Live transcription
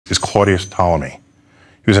is Claudius Ptolemy.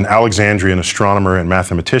 He was an Alexandrian astronomer and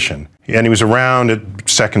mathematician, and he was around at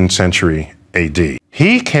 2nd century AD.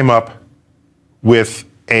 He came up with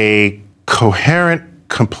a coherent,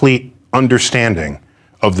 complete understanding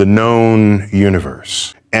of the known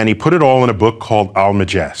universe, and he put it all in a book called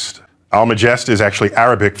Almagest. Almagest is actually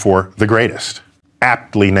Arabic for the greatest,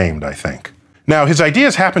 aptly named, I think. Now, his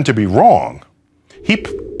ideas happen to be wrong. He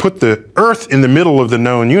put the Earth in the middle of the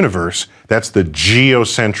known universe. That's the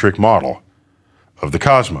geocentric model of the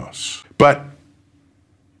cosmos. But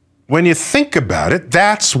when you think about it,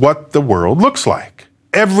 that's what the world looks like.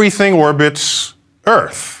 Everything orbits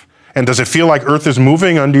Earth. And does it feel like Earth is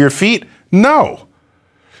moving under your feet? No.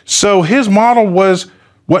 So his model was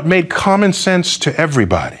what made common sense to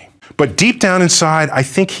everybody. But deep down inside, I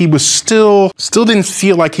think he was still didn't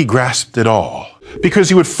feel like he grasped it all. Because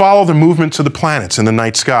he would follow the movements of the planets in the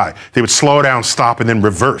night sky. They would slow down, stop, and then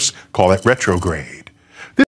reverse. Call that retrograde.